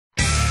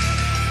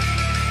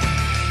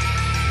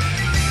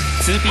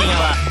2P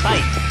側ファ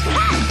イ。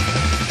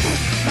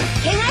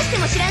怪我して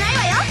も知らない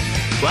わよ。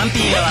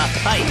 1P 側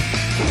ファイ。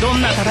ど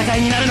んな戦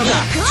いになるのか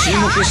注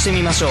目して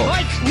みましょう。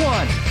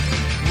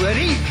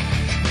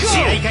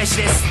試合開始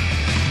です。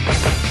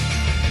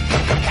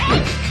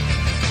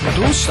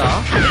どうした？打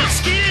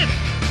ち切る。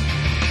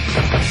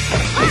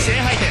支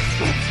援配点。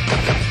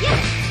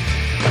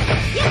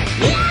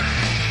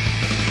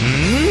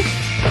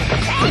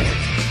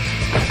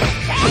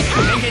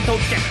連携投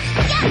棄脚。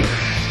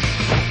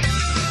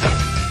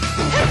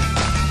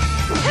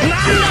なん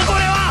だこれ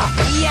は。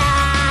いや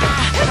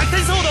逆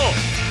転騒動。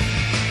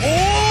お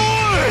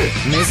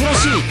ー、珍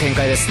しい展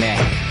開ですね。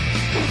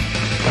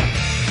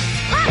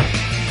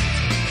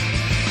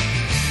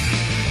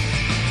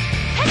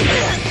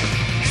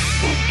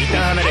一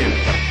旦離れる。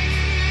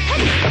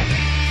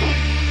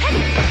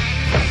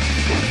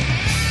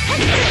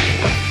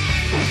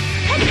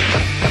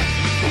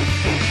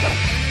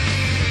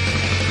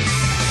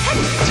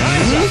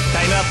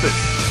タイムアップ。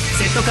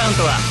セットカウン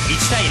トは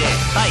1対0。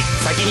はい、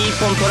先に1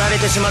本取られ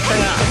てしまった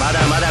がま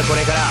だまだこ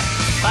れから。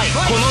はい、こ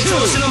の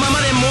調子のまま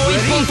でもう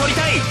1本取り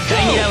たい。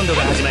第2ラウンド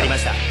が始まりま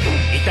した。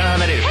一旦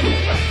離れる。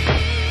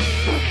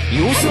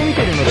様子を見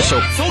てるのでしょ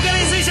う。総加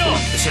連水晶。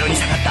後ろに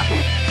下がった。こ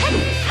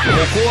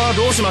こは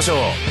どうしましょう。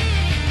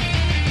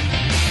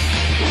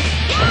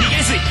逃げ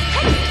水。打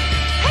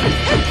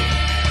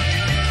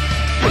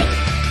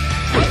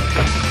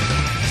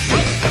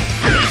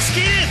ち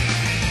切る。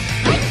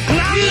なん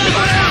だこれ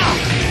は。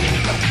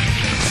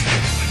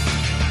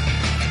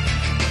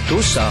ど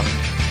うした？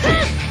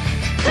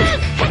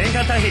連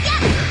環対比。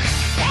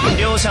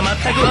両者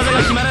全く技が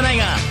決まらない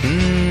が。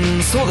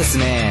そうです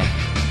ね。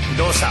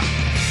どうした。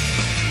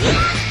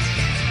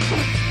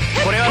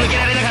これは抜け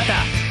られなかっ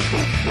た。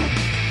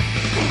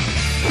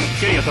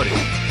距離を取る。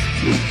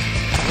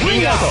リ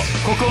ングアウト。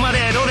ここま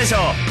でどうでしょ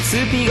う。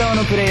 2P 側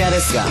のプレイヤーで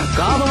すが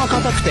ガードが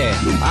硬くて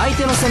相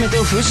手の攻め手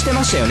を封じて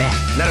ましたよね。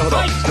なるほど。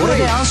これ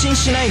で安心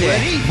しないで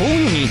防御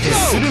に徹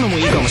するのも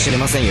いいかもしれ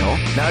ませんよ。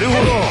なるほど。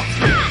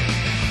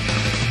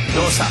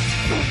どうした。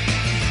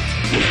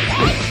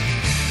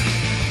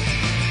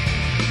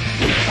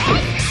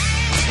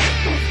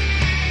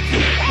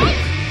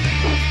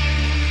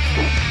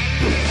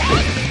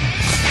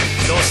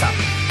どうした。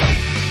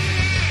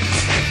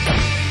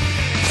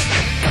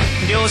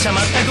両者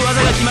全く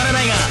技が決まら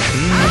ないが。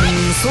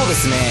そうで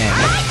すね。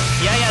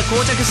やや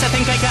膠着した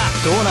展開か。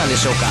どうなんで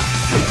しょうか。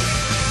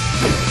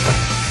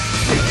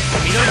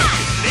ミドルキッ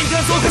ク。連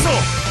環総加速。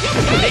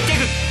列脚。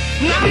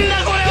なん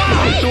だこれは。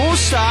どう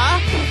し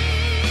た？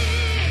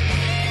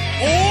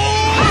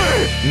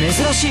珍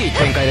しい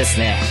展開です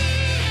ね。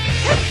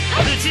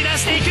打ち出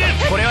していく。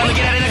これは抜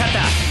けられなかっ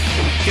た。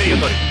距離を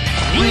取る。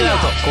リングアウ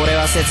ト。これ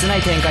は切な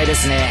い展開で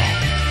すね。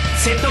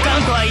セットカ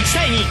ウントは1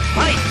対2。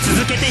はい、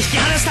続けて引き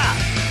離した。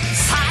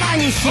さら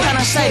に引き離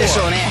したいでし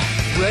ょうね。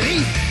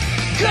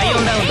第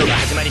4ラウンドが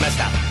始まりまし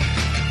た。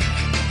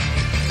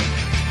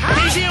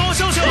変身王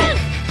少々。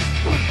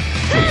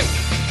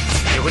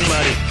横に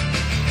回る。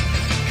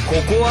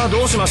ここは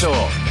どうしましょう。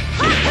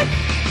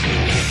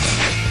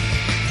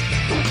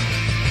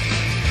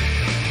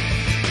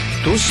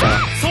どうした？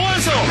総暗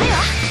唱。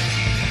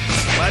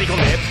回り込ん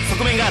で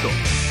側面ガード。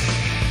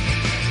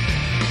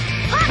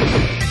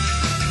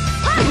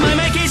マイ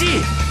マイケー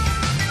ジ。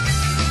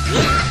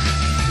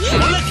音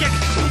楽脚。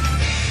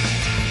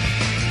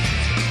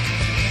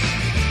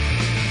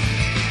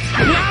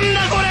なん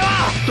だこれ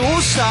は。ど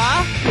うし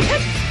た？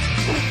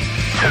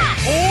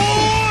おー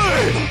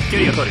い。距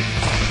離を取る。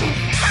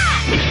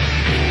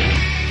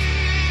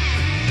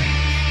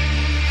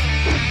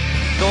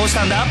どうし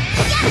たんだ。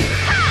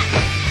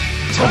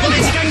ここ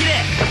で時間切れ。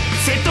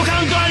セットカ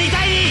ウントは2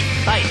対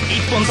2。はい、1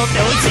本取って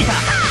追いついた。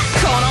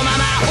このまま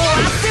終わ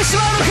ってし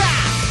まうのか。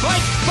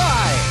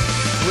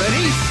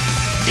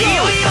いよ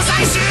いよ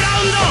最終ラ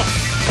ウン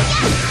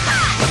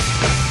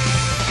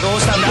ド。どう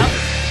したんだ。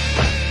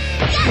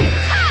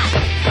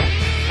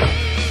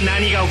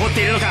何が起こっ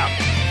ているのか。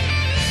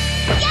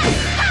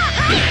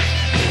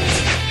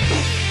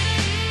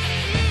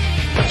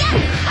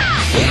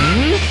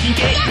金形。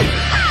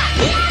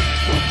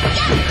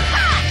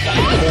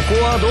こ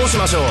こはどうし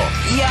ましょう。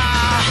いや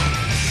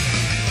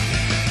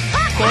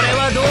これ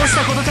はどうし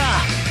たことか。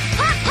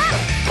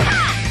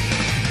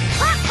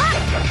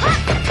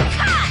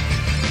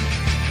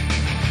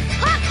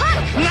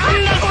な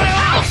んだこれ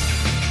は。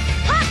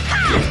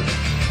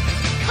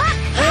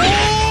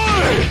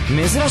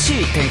珍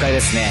しい展開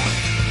ですね。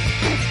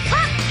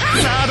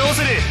さあどう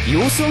する。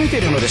様子を見て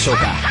るのでしょう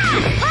か。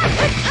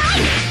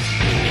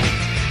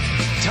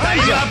タイ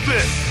ムアップ。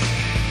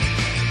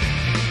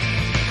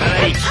か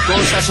なり拮抗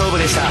した勝負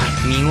でした。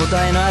見応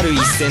えのある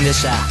一戦で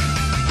した。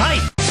はい、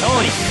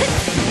勝利。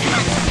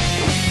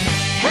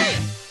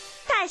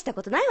大した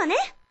ことないわね。